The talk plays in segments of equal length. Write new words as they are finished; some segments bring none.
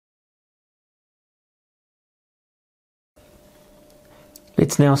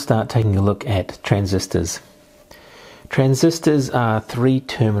Let's now start taking a look at transistors. Transistors are three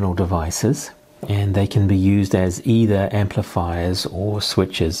terminal devices, and they can be used as either amplifiers or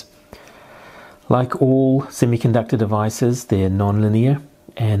switches. Like all semiconductor devices, they're nonlinear,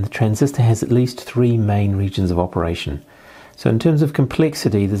 and the transistor has at least three main regions of operation. So in terms of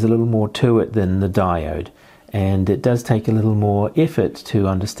complexity, there's a little more to it than the diode, and it does take a little more effort to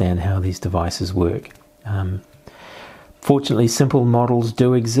understand how these devices work. Fortunately, simple models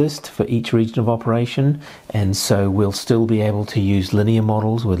do exist for each region of operation, and so we'll still be able to use linear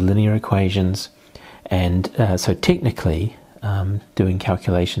models with linear equations, and so technically doing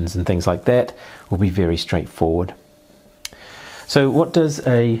calculations and things like that will be very straightforward. So what does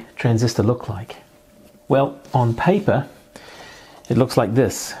a transistor look like? Well, on paper it looks like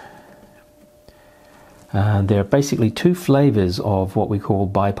this. There are basically two flavors of what we call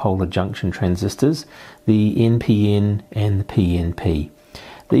bipolar junction transistors, the NPN and the PNP.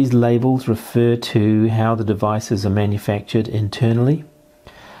 These labels refer to how the devices are manufactured internally,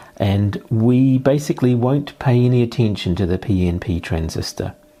 and we basically won't pay any attention to the PNP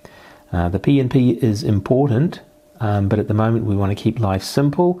transistor. The PNP is important, but at the moment we want to keep life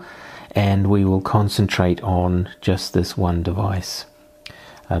simple, and we will concentrate on just this one device.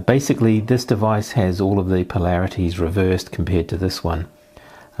 Basically, this device has all of the polarities reversed compared to this one,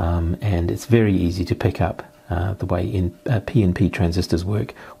 and it's very easy to pick up the way PNP transistors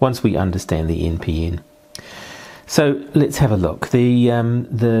work once we understand the NPN. So let's have a look.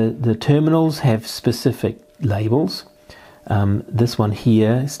 The terminals have specific labels. This one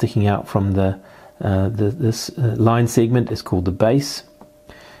here, sticking out from this line segment, is called the base.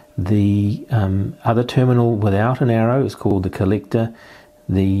 The other terminal without an arrow is called the collector.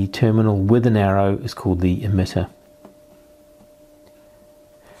 The terminal with an arrow is called the emitter.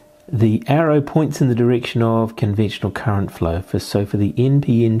 The arrow points in the direction of conventional current flow. So for the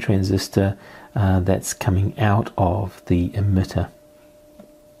NPN transistor, that's coming out of the emitter.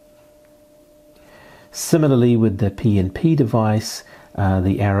 Similarly, with the PNP device,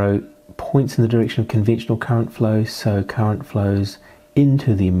 the arrow points in the direction of conventional current flow, so current flows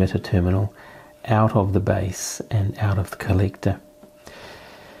into the emitter terminal, out of the base and out of the collector.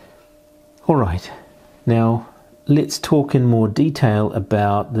 Alright, now let's talk in more detail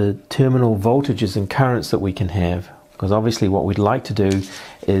about the terminal voltages and currents that we can have, because obviously what we'd like to do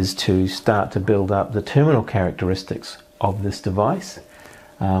is to start to build up the terminal characteristics of this device,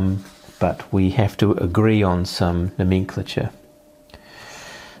 but we have to agree on some nomenclature.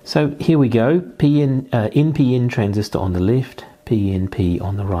 So here we go, NPN transistor on the left, PNP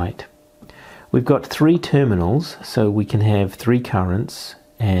on the right. We've got three terminals, so we can have three currents,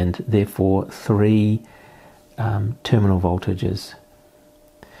 and therefore three terminal voltages.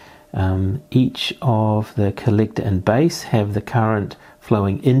 Each of the collector and base have the current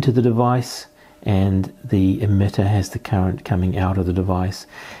flowing into the device, and the emitter has the current coming out of the device.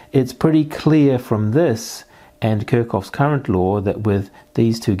 It's pretty clear from this and Kirchhoff's current law that with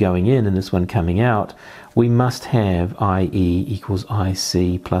these two going in and this one coming out, we must have IE equals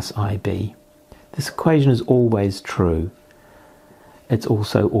IC plus IB. This equation is always true. It's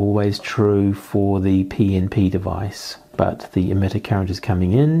also always true for the PNP device, but the emitter current is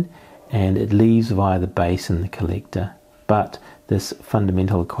coming in and it leaves via the base and the collector. But this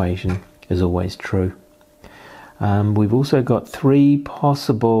fundamental equation is always true. We've also got three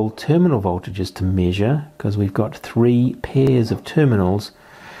possible terminal voltages to measure because we've got three pairs of terminals.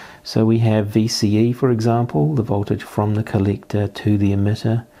 So we have VCE, for example, the voltage from the collector to the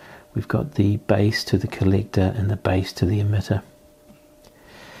emitter. We've got the base to the collector and the base to the emitter.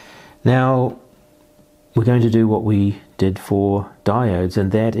 Now we're going to do what we did for diodes,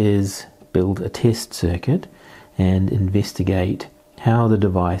 and that is build a test circuit and investigate how the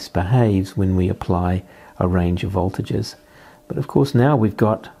device behaves when we apply a range of voltages. But of course now we've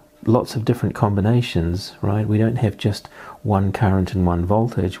got lots of different combinations, right? We don't have just one current and one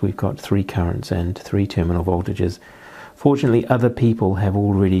voltage. We've got three currents and three terminal voltages. Fortunately, other people have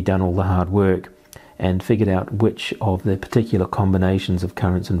already done all the hard work and figured out which of the particular combinations of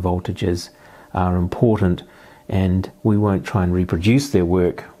currents and voltages are important, and we won't try and reproduce their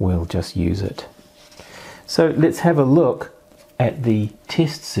work, we'll just use it. So let's have a look at the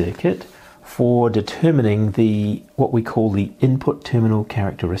test circuit for determining what we call the input terminal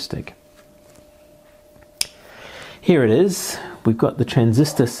characteristic. Here it is. We've got the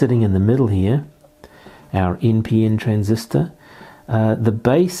transistor sitting in the middle here, our NPN transistor. The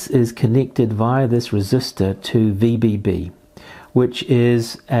base is connected via this resistor to VBB, which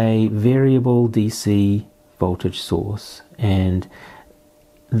is a variable DC voltage source, and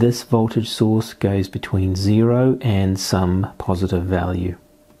this voltage source goes between 0 and some positive value.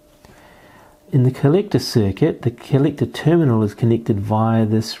 In the collector circuit, the collector terminal is connected via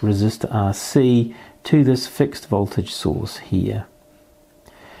this resistor RC to this fixed voltage source here.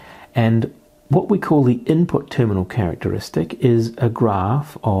 And what we call the input terminal characteristic is a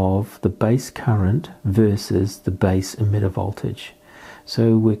graph of the base current versus the base emitter voltage.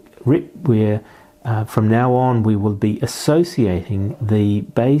 So from now on we will be associating the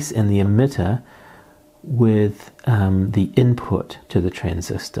base and the emitter with the input to the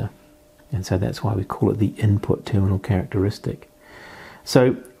transistor. And so that's why we call it the input terminal characteristic.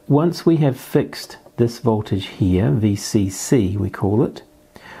 So once we have fixed this voltage here, VCC we call it,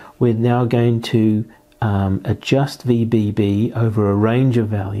 we're now going to adjust VBB over a range of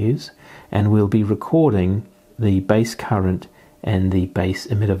values, and we'll be recording the base current and the base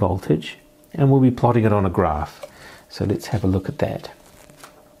emitter voltage, and we'll be plotting it on a graph. So let's have a look at that.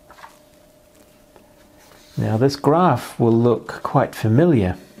 Now this graph will look quite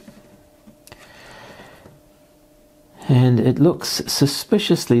familiar, and it looks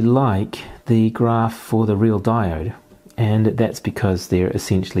suspiciously like the graph for the real diode, and that's because they're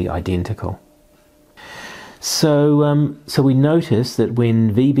essentially identical. So we notice that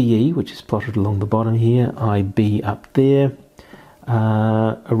when VBE, which is plotted along the bottom here, IB up there,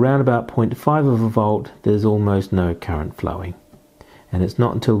 around about 0.5 of a volt, there's almost no current flowing. And it's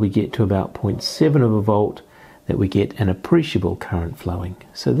not until we get to about 0.7 of a volt that we get an appreciable current flowing.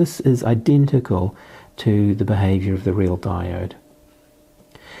 So this is identical to the behavior of the real diode.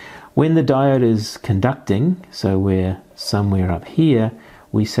 When the diode is conducting, so we're somewhere up here,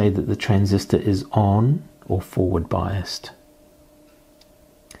 we say that the transistor is on or forward biased.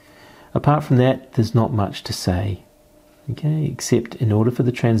 Apart from that, there's not much to say, okay, except in order for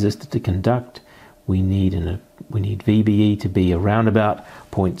the transistor to conduct, we need VBE to be around about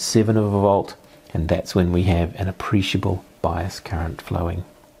 0.7 of a volt, and that's when we have an appreciable bias current flowing,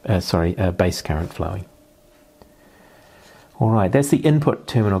 base current flowing. Alright, that's the input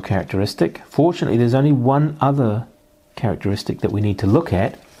terminal characteristic. Fortunately, there's only one other characteristic that we need to look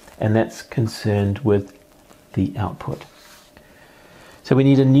at, and that's concerned with the output. So we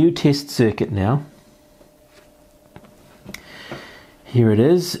need a new test circuit now. Here it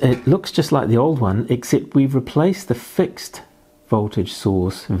is. It looks just like the old one, except we've replaced the fixed voltage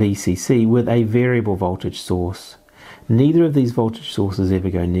source, VCC, with a variable voltage source. Neither of these voltage sources ever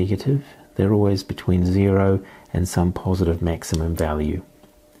go negative. They're always between 0 and some positive maximum value.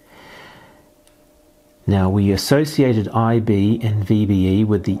 Now we associated IB and VBE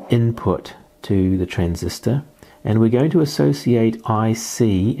with the input to the transistor, and we're going to associate IC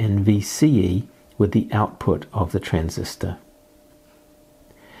and VCE with the output of the transistor.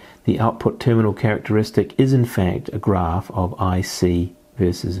 The output terminal characteristic is in fact a graph of IC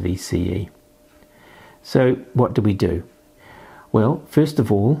versus VCE. So what do? Well, first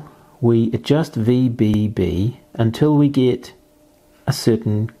of all, we adjust VBB until we get a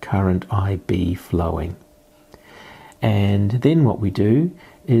certain current IB flowing. And then what we do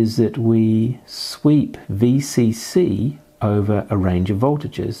is that we sweep VCC over a range of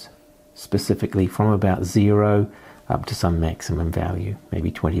voltages, specifically from about 0 up to some maximum value, maybe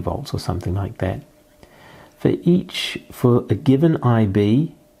 20 volts or something like that. For a given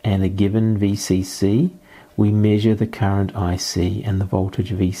IB and a given VCC, we measure the current IC and the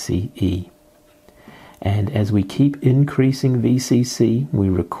voltage VCE. And as we keep increasing VCC, we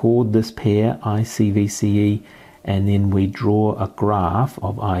record this pair, IC-VCE, and then we draw a graph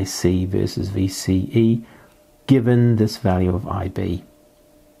of IC versus VCE given this value of IB.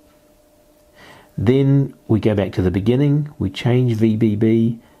 Then we go back to the beginning, we change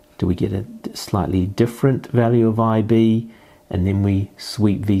VBB, do we get a slightly different value of IB, and then we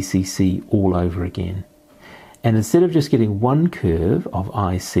sweep VCC all over again. And instead of just getting one curve of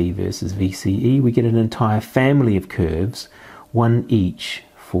IC versus VCE, we get an entire family of curves, one each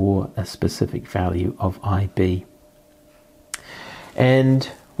for a specific value of IB. And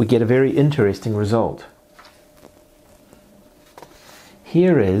we get a very interesting result.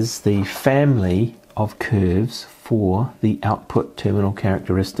 Here is the family of curves for the output terminal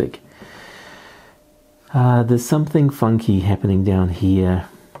characteristic. There's something funky happening down here.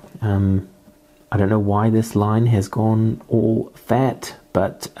 I don't know why this line has gone all fat,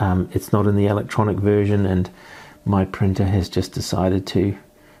 but it's not in the electronic version, and my printer has just decided to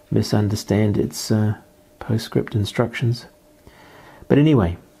misunderstand its postscript instructions. But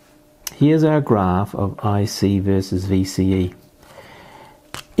anyway, here's our graph of IC versus VCE.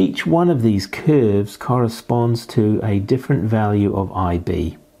 Each one of these curves corresponds to a different value of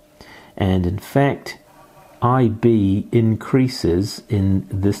IB, and in fact IB increases in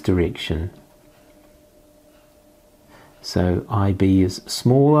this direction. So IB is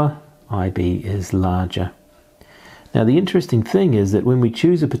smaller, IB is larger. Now the interesting thing is that when we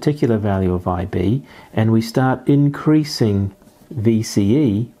choose a particular value of IB and we start increasing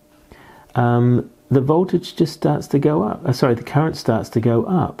VCE, the voltage just starts to go up. The current starts to go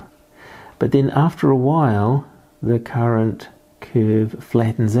up. But then after a while, the current curve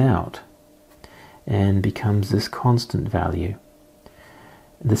flattens out and becomes this constant value.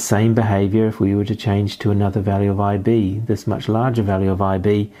 The same behavior if we were to change to another value of IB, this much larger value of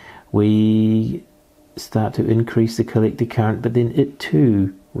IB, we start to increase the collector current, but then it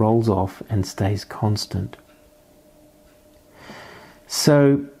too rolls off and stays constant.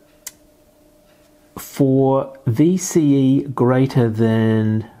 So for VCE greater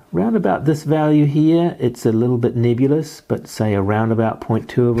than round about this value here, it's a little bit nebulous, but say around about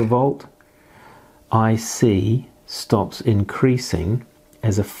 0.2 of a volt, IC stops increasing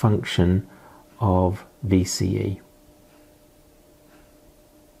as a function of VCE.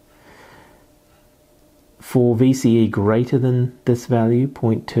 For VCE greater than this value,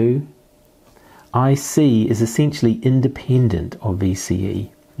 0.2, IC is essentially independent of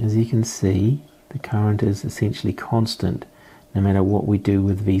VCE. As you can see, the current is essentially constant no matter what we do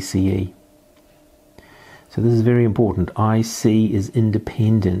with VCE. So this is very important. IC is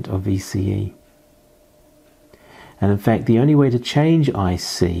independent of VCE. And in fact, the only way to change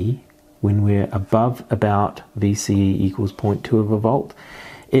IC when we're above about VCE equals 0.2 of a volt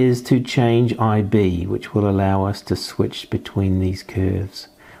is to change IB, which will allow us to switch between these curves.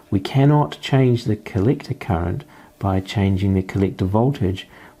 We cannot change the collector current by changing the collector voltage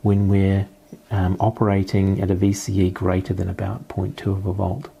when we're operating at a VCE greater than about 0.2 of a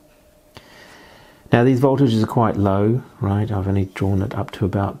volt. Now these voltages are quite low, right? I've only drawn it up to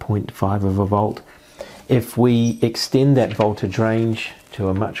about 0.5 of a volt. If we extend that voltage range to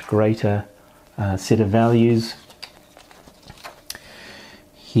a much greater set of values,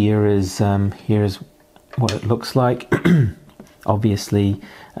 here is what it looks like. Obviously,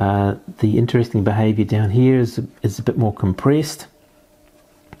 the interesting behavior down here is a bit more compressed,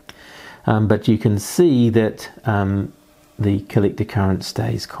 but you can see that the collector current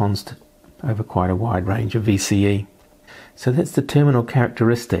stays constant over quite a wide range of VCE. So that's the terminal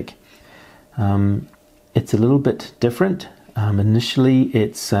characteristic. It's a little bit different. Initially,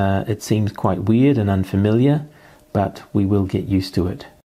 it seems quite weird and unfamiliar, but we will get used to it.